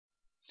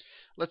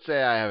let's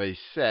say I have a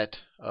set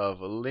of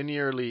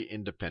linearly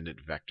independent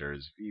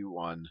vectors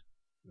v1,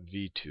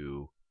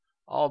 v2,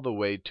 all the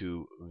way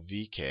to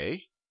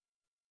vk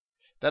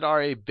that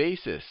are a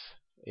basis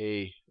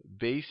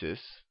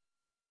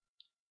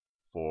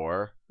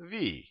for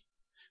v.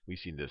 We've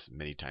seen this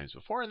many times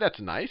before, and that's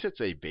nice. It's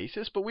a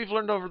basis, but we've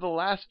learned over the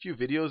last few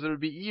videos that it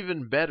would be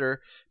even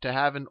better to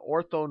have an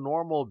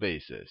orthonormal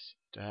basis,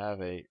 to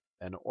have an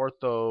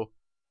orthonormal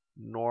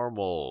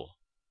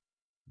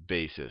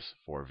basis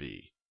for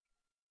v.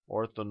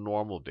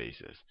 Orthonormal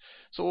basis.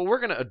 So what we're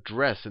going to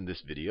address in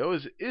this video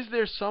is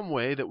there some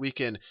way that we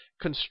can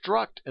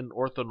construct an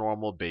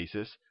orthonormal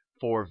basis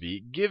for v,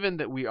 given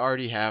that we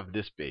already have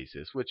this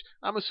basis, which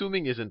I'm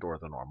assuming isn't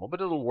orthonormal,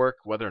 but it'll work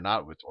whether or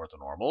not it's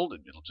orthonormal.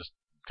 It'll just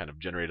kind of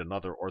generate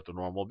another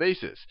orthonormal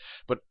basis.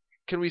 But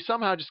can we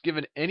somehow, just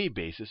given any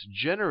basis,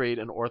 generate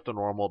an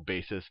orthonormal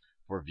basis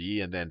for v,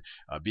 and then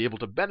be able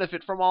to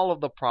benefit from all of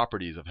the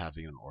properties of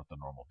having an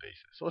orthonormal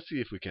basis? So let's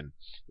see if we can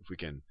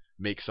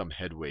make some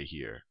headway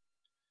here.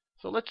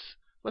 So let's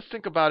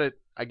think about it,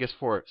 I guess,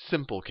 for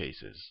simple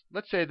cases.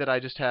 Let's say that I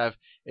just have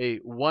a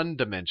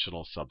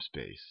one-dimensional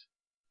subspace.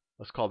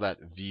 Let's call that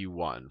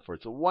v1, for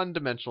it's a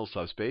one-dimensional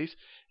subspace,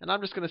 and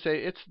I'm just going to say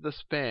it's the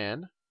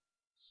span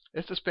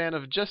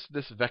of just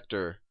this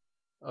vector,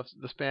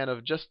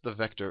 the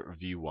vector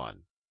v1.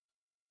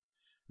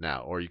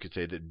 Now, or you could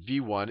say that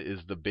v1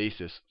 is the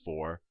basis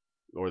for,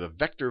 or the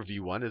vector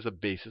v1 is a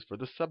basis for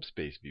the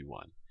subspace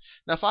v1.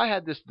 Now, if I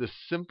had this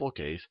simple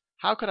case,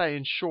 how could I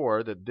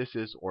ensure that this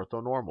is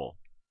orthonormal?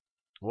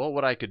 Well,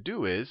 what I could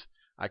do is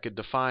I could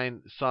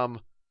define some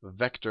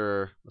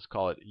vector, let's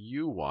call it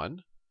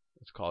u1.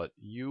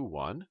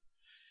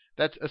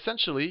 That's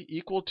essentially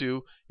equal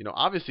to,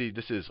 obviously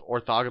this is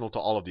orthogonal to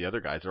all of the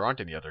other guys. There aren't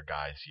any other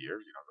guys here.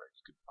 You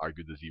could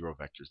argue the zero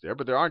vectors there,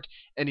 but there aren't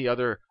any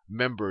other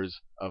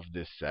members of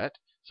this set.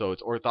 So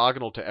it's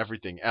orthogonal to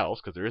everything else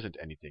because there isn't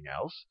anything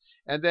else.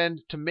 And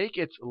then to make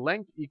its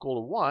length equal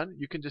to 1,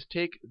 you can just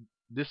take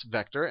this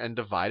vector and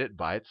divide it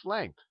by its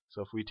length.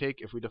 So if we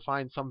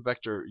define some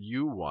vector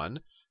u1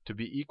 to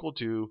be equal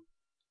to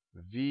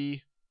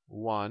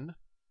v1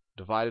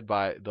 divided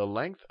by the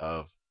length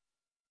of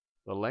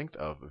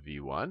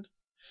v1,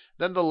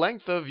 then the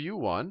length of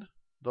u1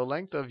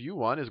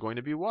 is going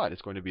to be what?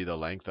 It's going to be the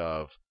length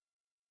of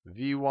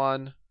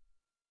v1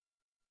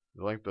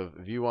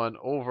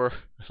 over,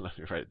 let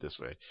me write it this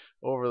way,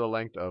 over the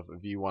length of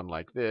v1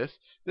 like this.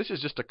 This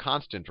is just a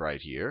constant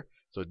right here.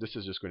 So this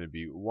is just going to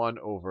be 1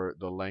 over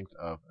the length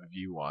of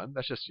v1.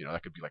 That's just,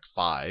 that could be like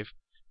 5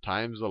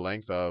 times the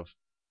length of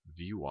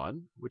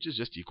v1, which is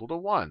just equal to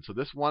 1. So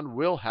this one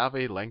will have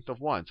a length of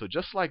 1. So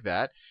just like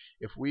that,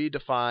 if we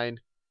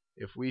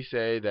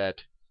say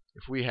that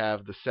if we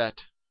have the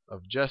set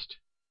of just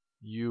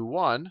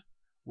u1,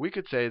 we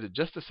could say that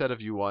just the set of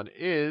u1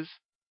 is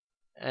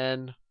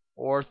an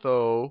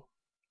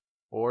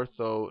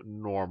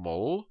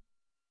orthonormal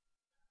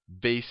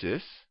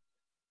basis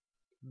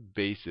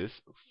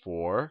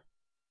for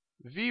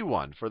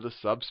v1, for the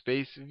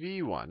subspace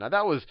v1. Now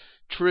that was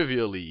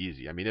trivially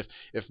easy. I mean, if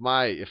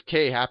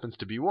k happens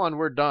to be 1,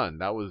 we're done.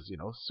 That was,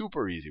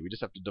 super easy. We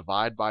just have to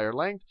divide by our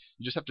length.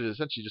 You just have to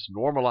essentially just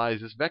normalize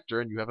this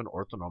vector, and you have an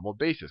orthonormal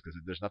basis because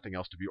there's nothing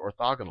else to be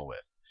orthogonal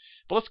with.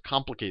 But let's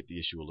complicate the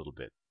issue a little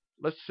bit.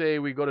 Let's say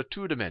we go to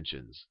 2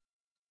 dimensions.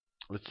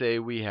 Let's say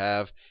we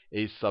have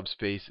a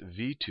subspace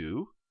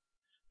v2.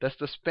 That's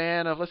the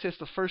span of, let's say it's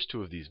the first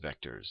 2 of these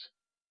vectors.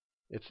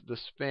 It's the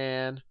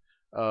span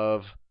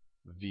of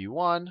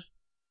v1.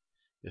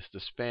 It's the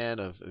span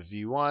of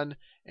v1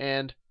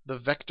 and the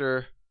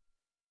vector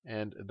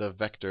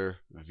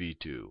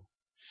v2.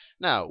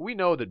 Now, we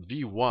know that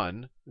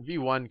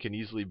v1 can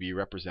easily be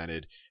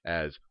represented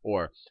as,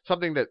 or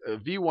something that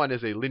v1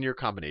 is a linear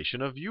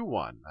combination of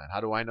u1. And how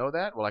do I know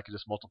that? Well, I can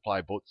just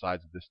multiply both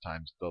sides of this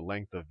times the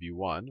length of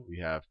v1. We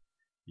have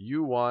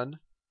u1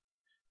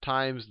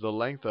 times the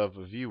length of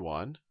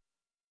v1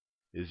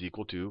 is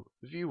equal to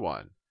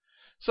v1.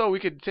 So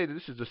we could say that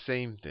this is the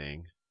same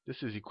thing.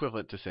 This is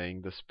equivalent to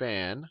saying the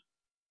span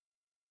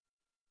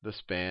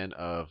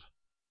of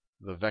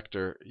the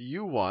vector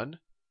u1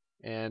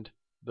 and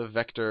the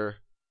vector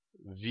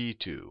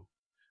v2,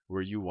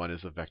 where u1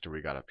 is the vector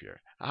we got up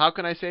here. How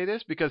can I say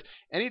this? Because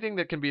anything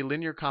that can be a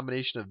linear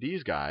combination of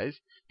these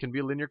guys can be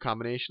a linear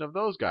combination of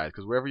those guys.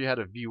 Because wherever you had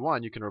a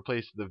v1, you can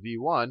replace the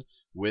v1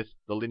 with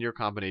the linear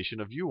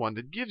combination of u1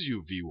 that gives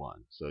you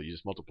v1. So you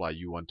just multiply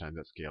u1 times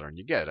that scalar and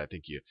you get it. I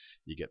think you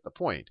get the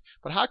point.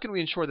 But how can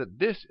we ensure that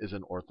this is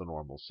an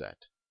orthonormal set?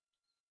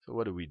 So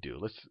what do?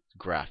 Let's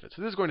graph it.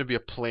 So this is going to be a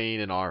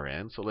plane in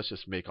Rn. So let's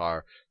just make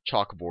our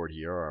chalkboard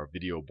here, or our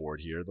video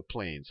board here, the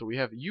plane. So we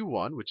have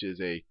u1, which is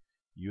a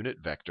unit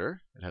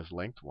vector. It has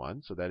length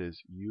 1. So that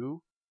is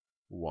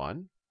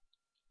u1.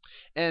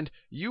 And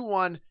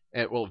v1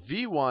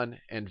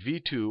 and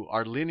v2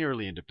 are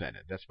linearly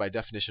independent. That's by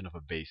definition of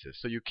a basis.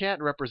 So you can't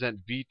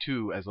represent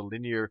v2 as a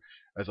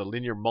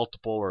linear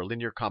multiple or a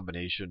linear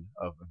combination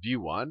of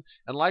v1.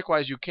 And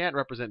likewise, you can't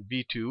represent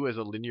v2 as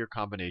a linear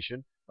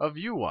combination of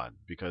u1,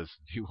 because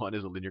u1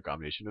 is a linear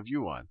combination of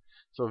u1.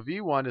 So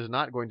v1 is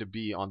not going to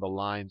be on the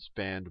line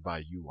spanned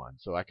by u1.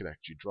 So I could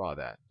actually draw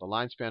that. The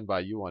line spanned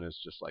by u1 is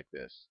just like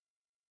this.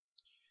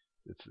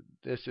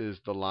 This is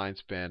the line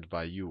spanned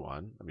by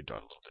u1. Let me draw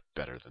it a little bit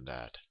better than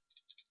that.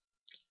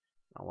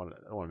 I don't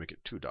want to make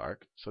it too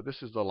dark. So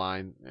this is the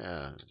line.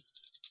 I'll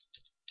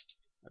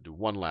do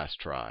one last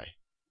try.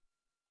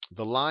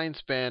 The line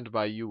spanned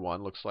by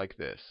u1 looks like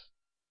this.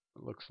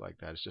 It looks like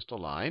that. It's just a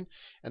line.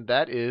 And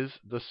that is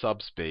the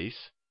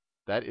subspace.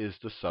 That is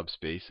the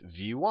subspace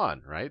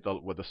v1, right?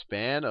 With the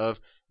span of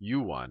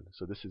u1.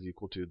 So this is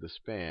equal to the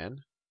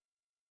span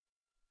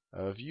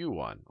of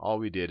u1. All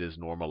we did is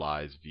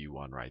normalize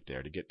v1 right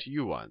there to get to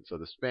u1. So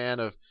the span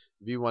of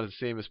v1 is the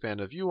same as span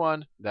of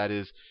u1. That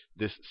is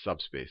this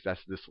subspace.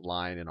 That's this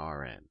line in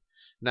Rn.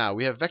 Now,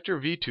 we have vector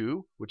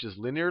v2, which is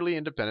linearly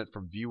independent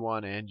from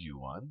v1 and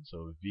u1.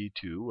 So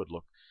v2 would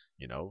look,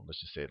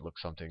 let's just say it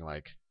looks something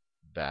like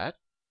that.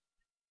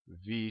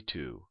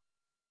 v2.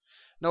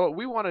 Now, what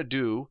we want to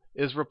do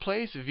is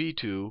replace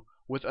v2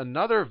 with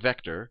another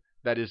vector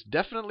that is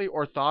definitely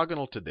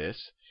orthogonal to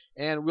this,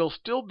 and we'll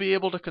still be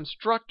able to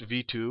construct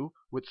v2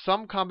 with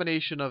some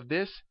combination of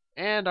this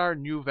and our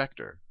new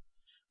vector.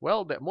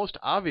 Well, the most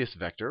obvious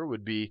vector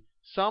would be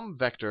some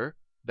vector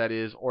that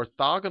is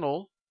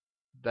orthogonal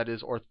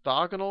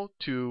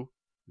to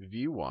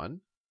v1.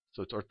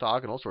 So it's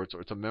orthogonal, so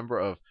it's a member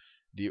of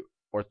the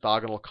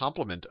orthogonal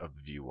complement of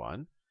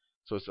v1.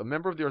 So it's a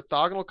member of the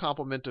orthogonal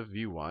complement of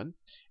v1.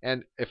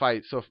 And if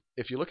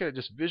you look at it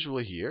just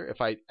visually here,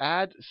 if I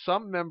add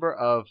some member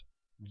of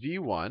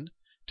v1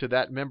 to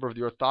that member of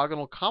the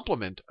orthogonal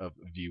complement of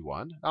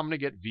v1, I'm going to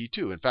get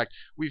v2. In fact,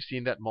 we've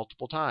seen that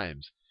multiple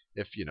times.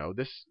 If,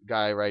 this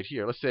guy right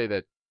here, let's say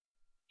that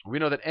we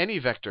know that any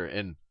vector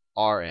in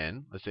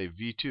Rn, let's say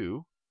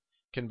v2,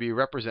 can be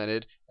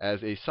represented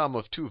as a sum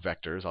of two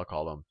vectors. I'll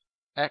call them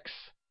x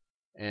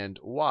and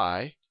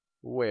y,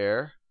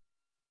 where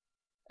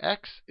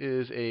x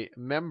is a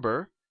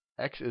member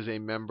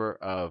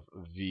of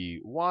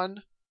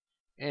v1,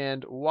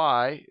 and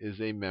y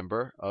is a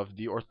member of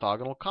the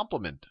orthogonal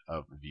complement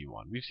of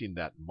v1. We've seen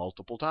that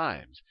multiple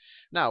times.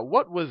 Now,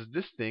 what was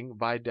this thing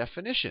by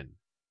definition?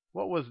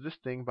 What was this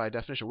thing by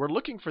definition? We're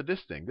looking for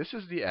this thing. This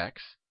is the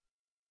x.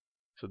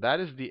 So that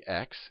is the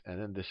x,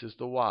 and then this is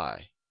the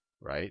y,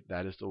 right?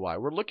 That is the y.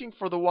 We're looking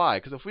for the y,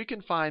 because if we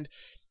can find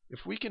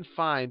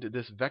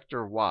this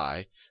vector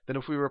y, then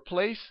if we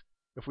replace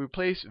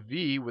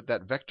v with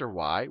that vector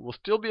y, we'll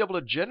still be able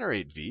to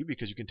generate v,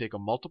 because you can take a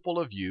multiple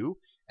of u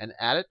and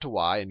add it to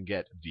y and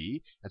get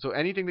v. And so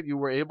anything that you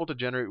were able to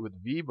generate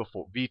with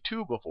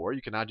v2 before,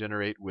 you can now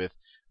generate with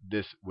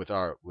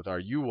our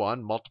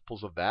u1,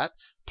 multiples of that,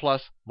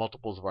 plus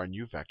multiples of our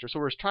new vector. So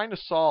we're trying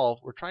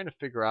to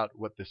figure out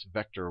what this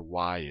vector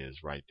y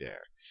is right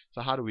there.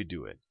 So how do we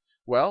do it?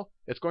 Well,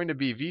 it's going to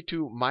be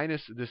v2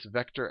 minus this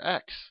vector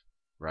x,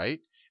 right?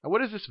 And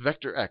what is this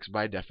vector x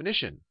by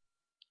definition?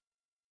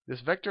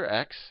 This vector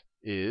x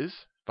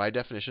is, by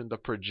definition, the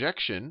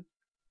projection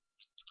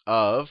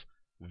of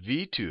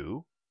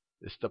v2.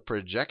 It's the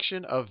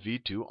projection of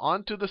v2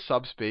 onto the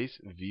subspace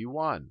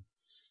v1.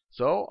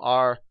 So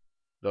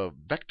the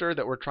vector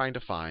that we're trying to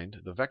find,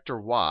 the vector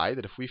y,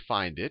 that if we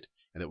find it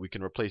and that we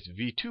can replace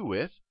v2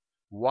 with,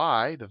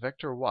 the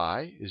vector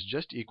y is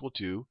just equal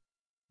to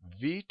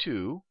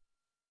v2.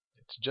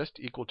 It's just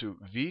equal to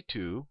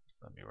v2,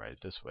 let me write it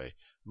this way,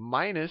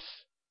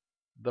 minus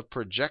the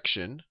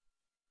projection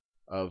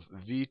of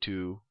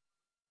v2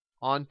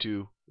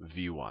 onto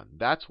v1.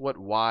 That's what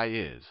y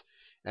is.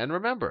 And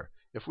remember,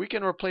 if we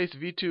can replace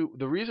v2,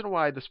 the reason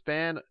why the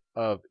span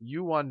of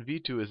u1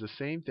 v2 is the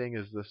same thing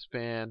as the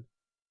span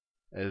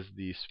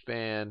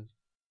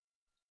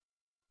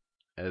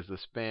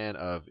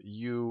of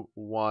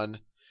u1.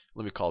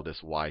 Let me call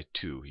this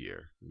y2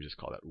 here. Let me just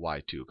call that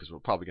y2, because we're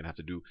probably going to have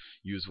to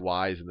use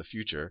y's in the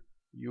future.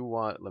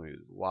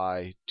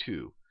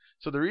 y2.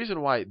 So the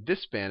reason why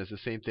this span is the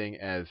same thing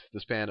as the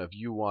span of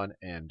u1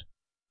 and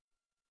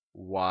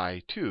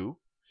y2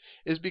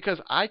 is because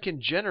I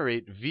can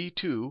generate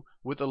v2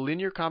 with a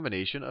linear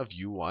combination of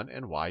u1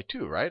 and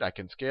y2, right? I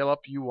can scale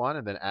up u1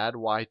 and then add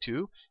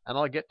y2, and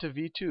I'll get to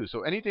v2.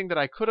 So anything that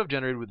I could have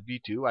generated with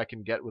v2, I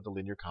can get with a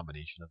linear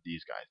combination of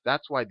these guys.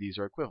 That's why these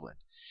are equivalent.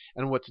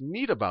 And what's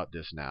neat about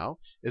this now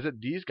is that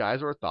these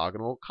guys are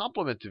orthogonal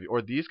complement to,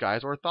 or these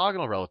guys are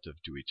orthogonal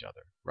relative to each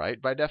other, right?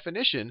 By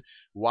definition,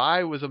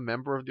 y was a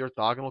member of the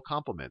orthogonal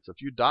complement. So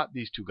if you dot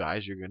these two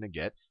guys, you're going to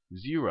get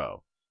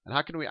 0. And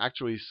how can we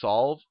actually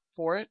solve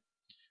for it?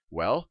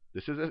 Well,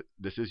 this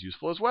is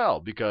useful as well,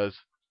 because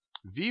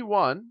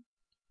v1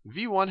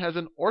 has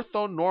an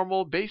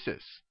orthonormal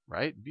basis,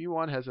 right?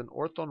 v1 has an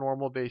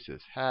orthonormal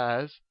basis.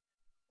 I'll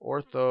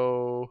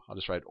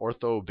just write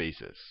ortho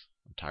basis.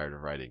 I'm tired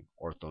of writing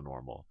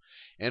orthonormal.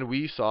 And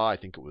we saw, I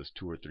think it was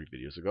 2 or 3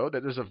 videos ago,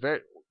 that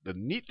the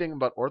neat thing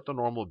about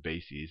orthonormal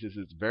bases is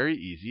it's very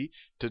easy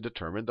to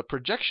determine the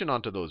projection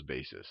onto those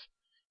bases.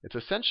 It's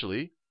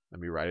essentially,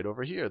 let me write it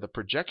over here, the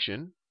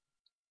projection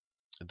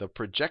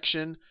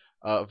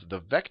of the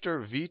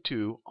vector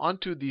v2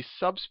 onto the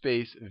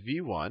subspace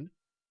v1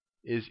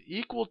 is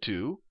equal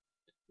to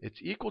it's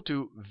equal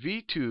to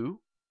v2,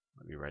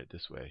 let me write it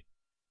this way,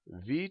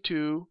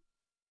 v2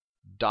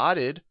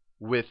 dotted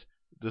with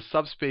the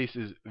subspace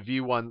is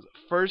v1's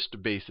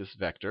first basis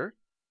vector,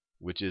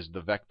 which is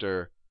the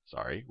vector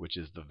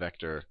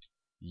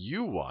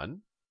u1,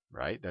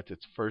 right? That's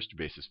its first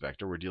basis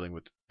vector. We're dealing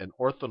with an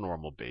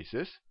orthonormal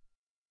basis,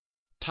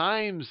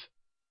 times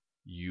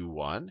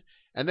u1.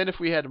 And then if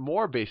we had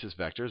more basis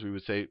vectors, we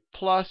would say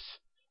plus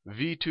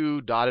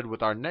v2 dotted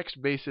with our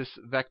next basis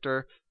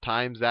vector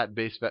times that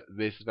basis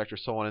vector,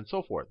 so on and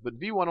so forth. But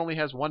v1 only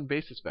has one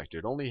basis vector.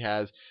 It only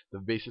has the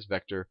basis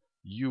vector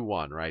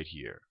u1 right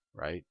here,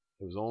 right?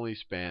 It was only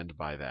spanned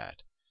by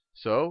that.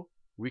 So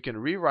we can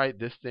rewrite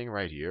this thing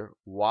right here,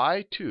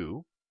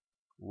 y2,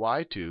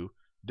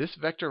 this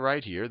vector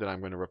right here that I'm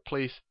going to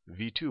replace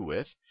v2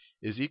 with,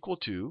 is equal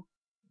to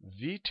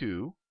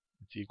v2,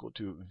 it's equal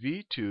to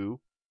v2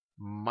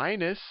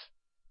 minus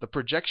the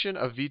projection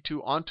of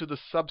v2 onto the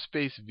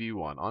subspace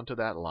v1, onto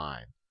that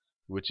line,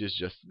 which is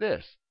just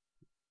this,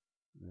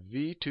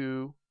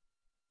 v2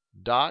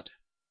 dot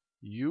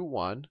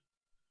u1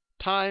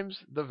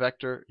 times the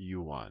vector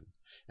u1.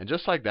 And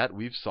just like that,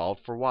 we've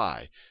solved for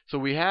y. So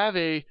we have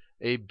a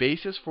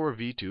basis for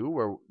v2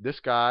 where this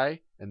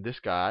guy and this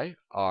guy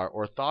are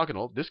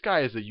orthogonal. This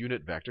guy is a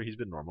unit vector. He's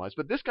been normalized.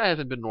 But this guy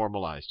hasn't been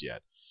normalized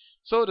yet.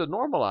 So to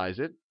normalize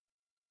it,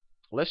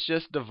 let's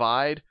just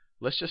define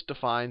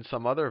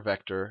some other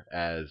vector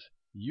as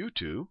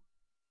u2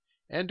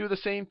 and do the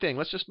same thing.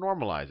 Let's just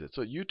normalize it.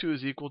 So u2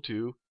 is equal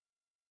to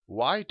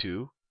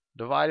y2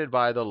 divided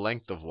by the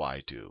length of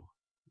y2.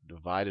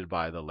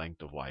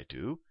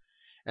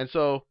 And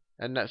so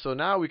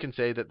now we can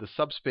say that the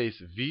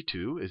subspace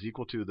v2 is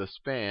equal to the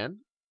span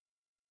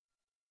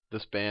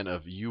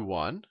of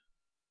u1.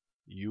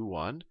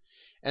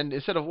 And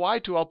instead of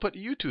y2, I'll put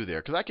u2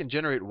 there, because I can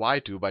generate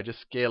y2 by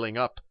just scaling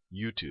up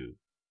u2.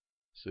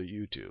 So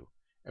u2.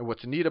 And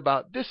what's neat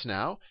about this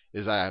now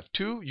is I have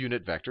two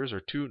unit vectors, or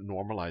two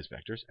normalized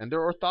vectors, and they're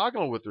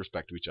orthogonal with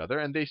respect to each other,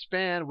 and they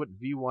span what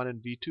v1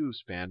 and v2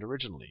 spanned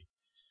originally.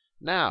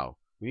 Now,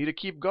 we need to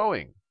keep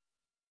going.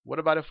 What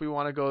about if we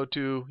want to go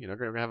to, we're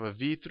going to have a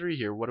v3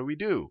 here. What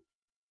do?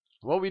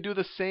 Well, we do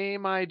the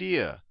same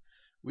idea.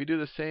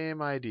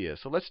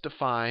 So let's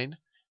define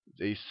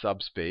a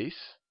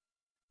subspace,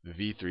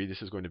 v3.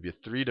 This is going to be a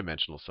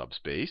three-dimensional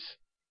subspace.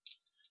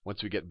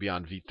 Once we get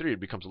beyond v3, it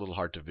becomes a little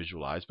hard to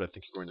visualize, but I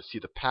think you're going to see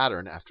the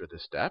pattern after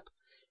this step.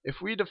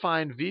 If we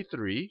define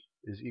v3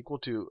 is equal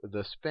to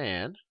the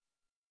span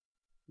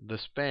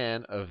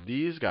of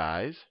these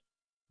guys,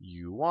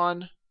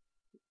 u1,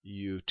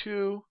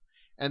 u2,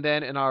 and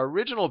then in our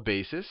original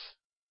basis,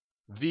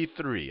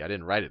 v3. I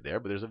didn't write it there,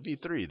 but there's a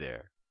v3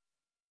 there.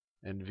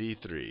 And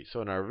v3.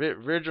 So in our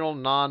original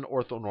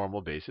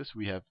non-orthonormal basis,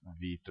 we have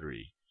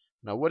v3.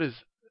 Now, what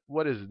is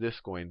this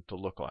going to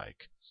look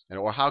like?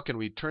 Or how can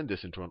we turn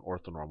this into an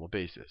orthonormal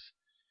basis?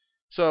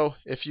 So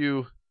if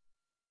you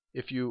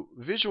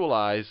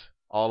visualize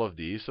all of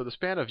these, so the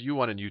span of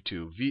u1 and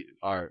u2,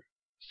 our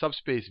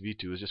subspace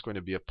v2 is just going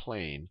to be a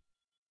plane.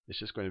 It's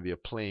just going to be a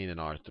plane in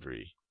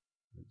R3.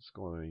 It's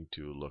going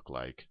to look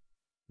like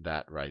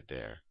that right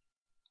there.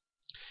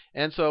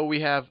 And so we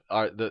have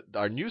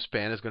our new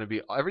span is going to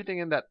be everything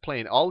in that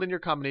plane, all linear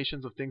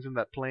combinations of things in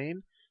that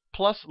plane,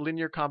 plus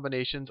linear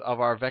combinations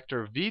of our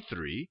vector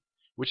v3,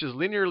 which is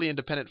linearly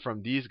independent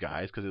from these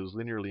guys, because it was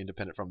linearly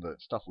independent from the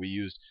stuff we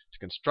used to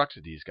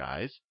construct these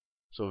guys.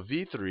 So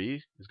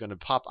v3 is going to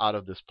pop out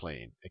of this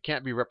plane. It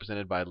can't be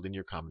represented by a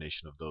linear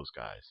combination of those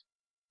guys.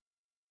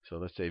 So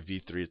let's say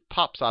v3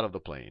 pops out of the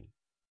plane.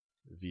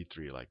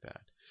 v3 like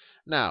that.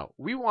 Now,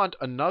 we want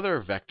another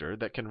vector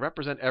that can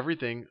represent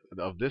everything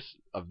of this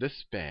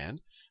span,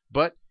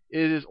 but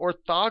it is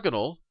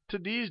orthogonal to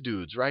these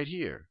dudes right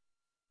here.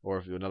 Or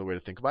if another way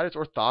to think about it, it's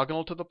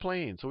orthogonal to the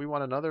plane. So we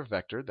want another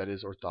vector that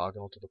is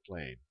orthogonal to the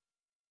plane.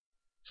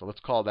 So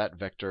let's call that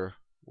vector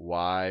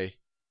y3.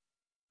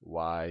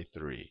 Y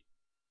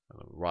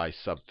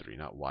sub 3,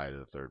 not y to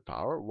the third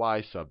power,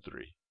 y sub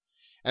 3.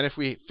 And if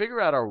we figure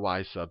out our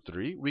y sub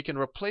 3, we can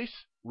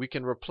replace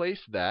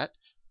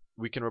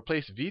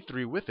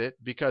v3 with it,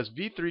 because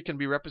v3 can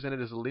be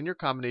represented as a linear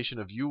combination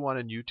of u1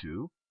 and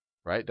u2,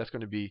 right? That's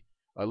going to be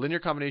a linear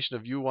combination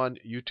of u1,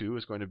 u2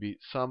 is going to be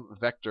some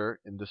vector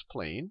in this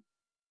plane,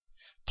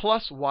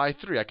 plus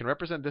y3. I can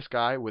represent this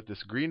guy with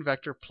this green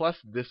vector plus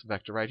this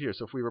vector right here.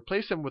 So if we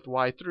replace him with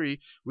y3,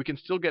 we can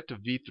still get to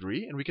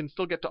v3, and we can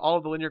still get to all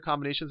of the linear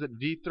combinations that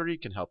v3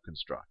 can help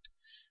construct.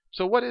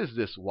 So what is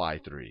this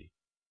y3?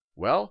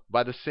 Well,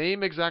 by the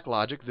same exact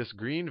logic, this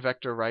green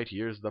vector right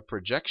here is the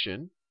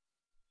projection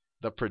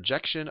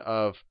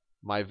of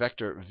my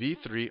vector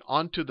v3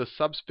 onto the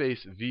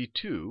subspace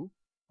v2,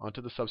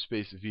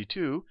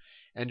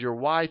 and your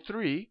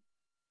y3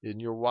 in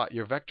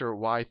your vector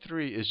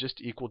y3 is just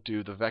equal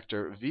to the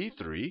vector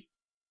v3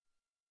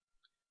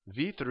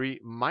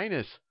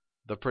 minus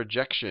the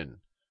projection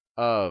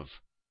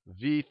of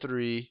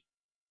v3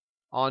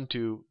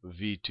 onto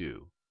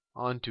v2.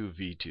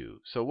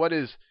 So what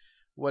is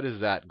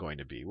that going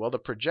to be? Well, the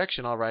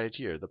projection, I'll write it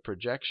here. The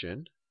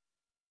projection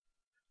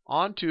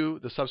onto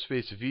the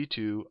subspace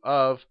V2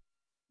 of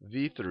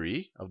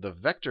V3, of the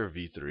vector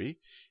V3,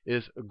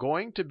 is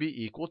going to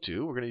be equal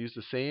to, we're going to use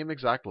the same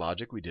exact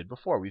logic we did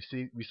before. We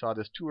saw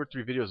this 2 or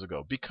 3 videos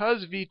ago.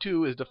 Because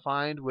V2 is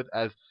defined with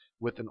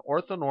an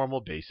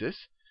orthonormal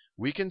basis,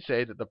 we can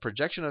say that the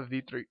projection of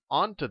V3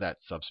 onto that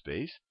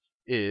subspace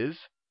is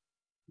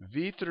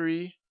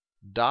V3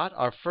 dot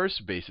our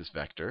first basis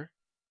vector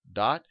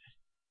dot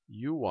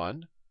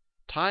U1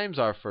 times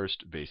our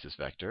first basis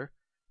vector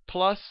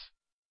plus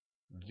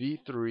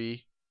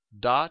V3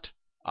 dot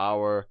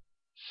our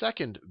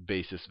second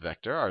basis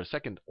vector, our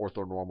second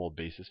orthonormal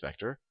basis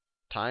vector,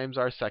 times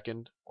our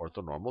second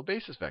orthonormal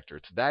basis vector.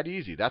 It's that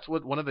easy. That's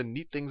what one of the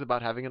neat things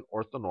about having an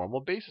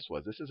orthonormal basis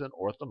was. This is an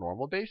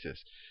orthonormal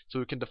basis. So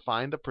we can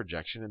define the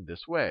projection in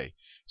this way.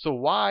 So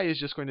y is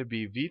just going to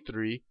be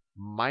V3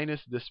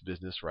 minus this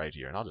business right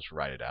here. And I'll just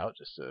write it out.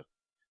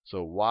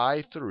 So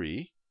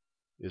y3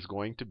 is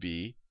going to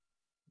be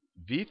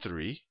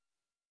V3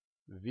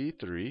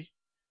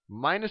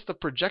 minus the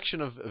projection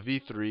of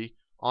V3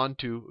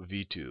 onto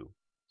V2.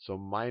 So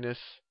minus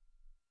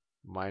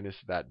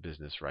that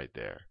business right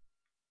there.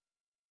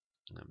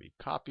 Let me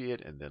copy it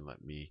and then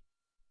let me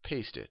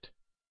paste it.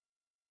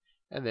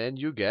 And then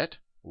you get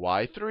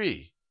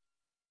y3.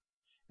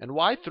 And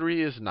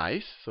y3 is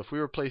nice. So if we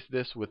replace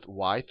this with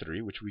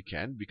y3, which we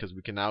can, because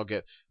we can now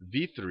get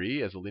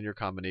v3 as a linear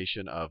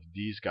combination of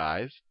these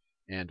guys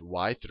and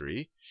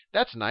y3.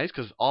 That's nice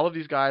because all of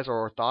these guys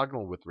are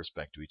orthogonal with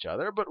respect to each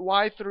other. But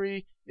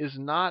y3 does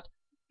not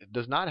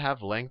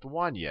have length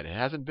 1 yet. It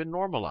hasn't been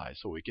normalized.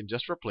 So we can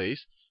just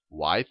replace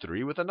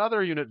y3 with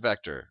another unit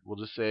vector. We'll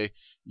just say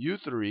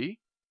u3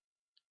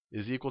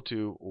 is equal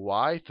to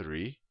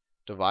y3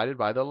 divided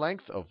by the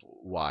length of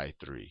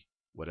y3,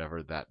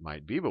 whatever that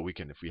might be. But we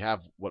can, if we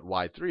have what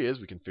y3 is,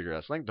 we can figure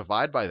out its length,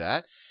 divide by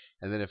that.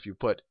 And then if you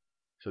put,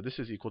 so this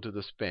is equal to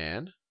the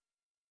span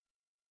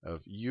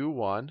of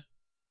u1,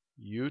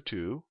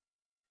 u2,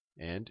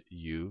 and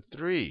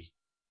u3.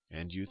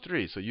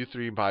 So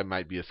u3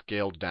 might be a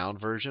scaled down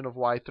version of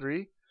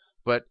y3.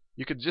 But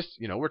you could just,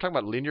 we're talking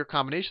about linear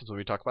combinations when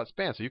we talk about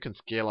span. So you can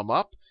scale them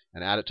up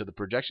and add it to the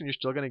projection. You're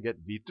still going to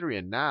get v3.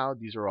 And now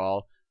these are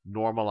all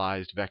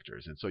normalized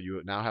vectors. And so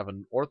you now have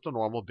an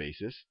orthonormal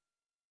basis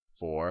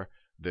for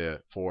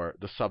the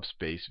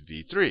subspace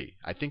v3.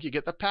 I think you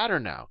get the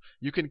pattern now.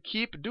 You can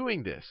keep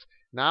doing this.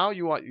 Now if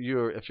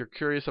you're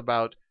curious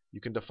about, you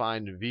can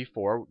define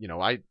v4.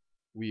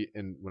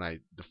 When I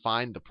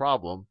defined the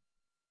problem,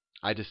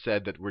 I just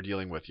said that we're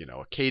dealing with,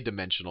 a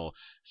k-dimensional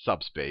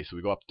subspace. So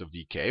we go up to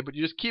vk, but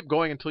you just keep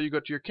going until you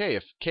go to your k.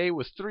 If k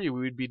was 3,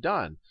 we would be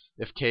done.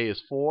 If k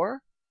is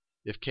 4,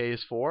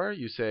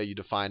 you say you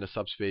define a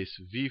subspace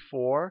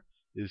v4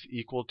 is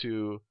equal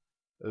to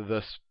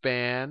the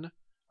span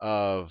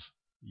of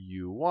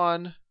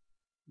u1,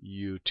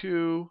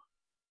 u2,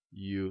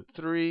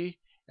 u3,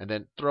 and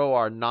then throw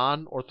our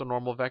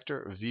non-orthonormal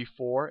vector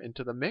v4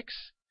 into the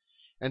mix.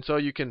 And so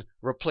you can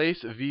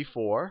replace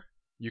v4.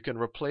 You can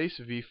replace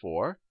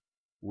v4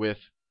 with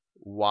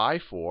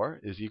y4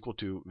 is equal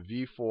to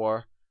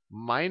v4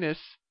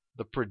 minus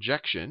the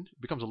projection. It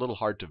becomes a little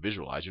hard to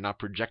visualize. You're not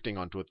projecting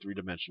onto a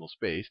 3-dimensional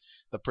space.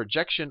 The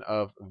projection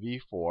of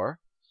v4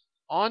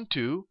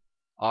 onto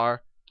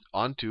our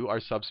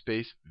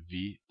subspace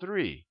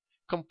v3.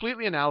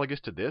 Completely analogous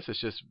to this.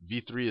 It's just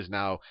v3 is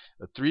now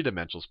a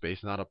 3-dimensional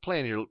space, not a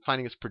plane. You're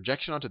finding its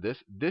projection onto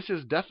this. This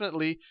is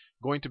definitely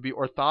going to be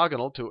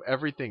orthogonal to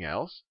everything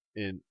else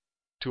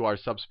to our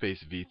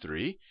subspace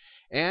v3.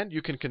 And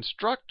you can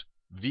construct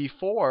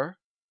v4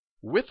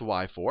 with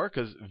y4,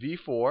 because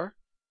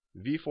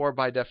v4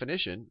 by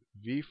definition,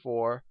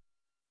 v4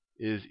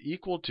 is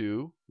equal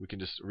to, we can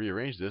just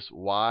rearrange this,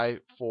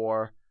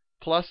 y4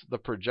 plus the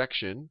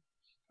projection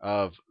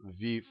of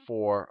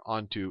v4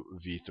 onto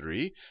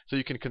v3. So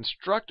you can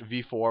construct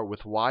v4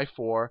 with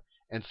y4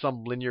 and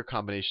some linear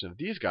combination of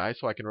these guys.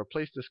 So I can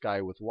replace this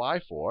guy with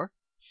y4.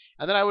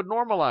 And then I would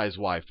normalize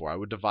y4. I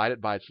would divide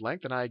it by its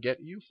length, and I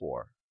get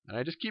u4. And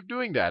I just keep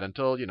doing that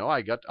until,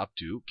 I get up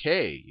to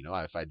k.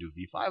 If I do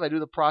v5, I do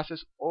the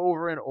process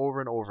over and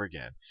over and over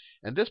again.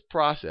 And this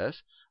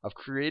process of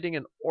creating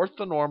an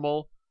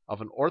orthonormal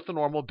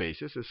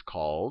basis is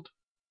called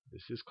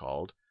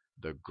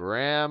the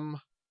Gram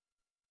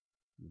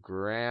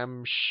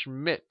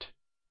Schmidt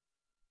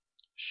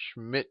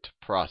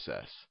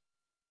process.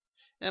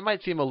 And it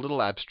might seem a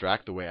little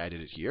abstract the way I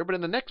did it here, but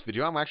in the next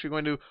video, I'm actually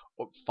going to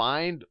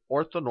find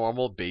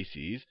orthonormal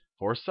bases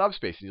for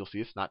subspaces. You'll see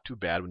it's not too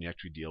bad when you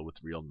actually deal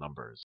with real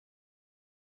numbers.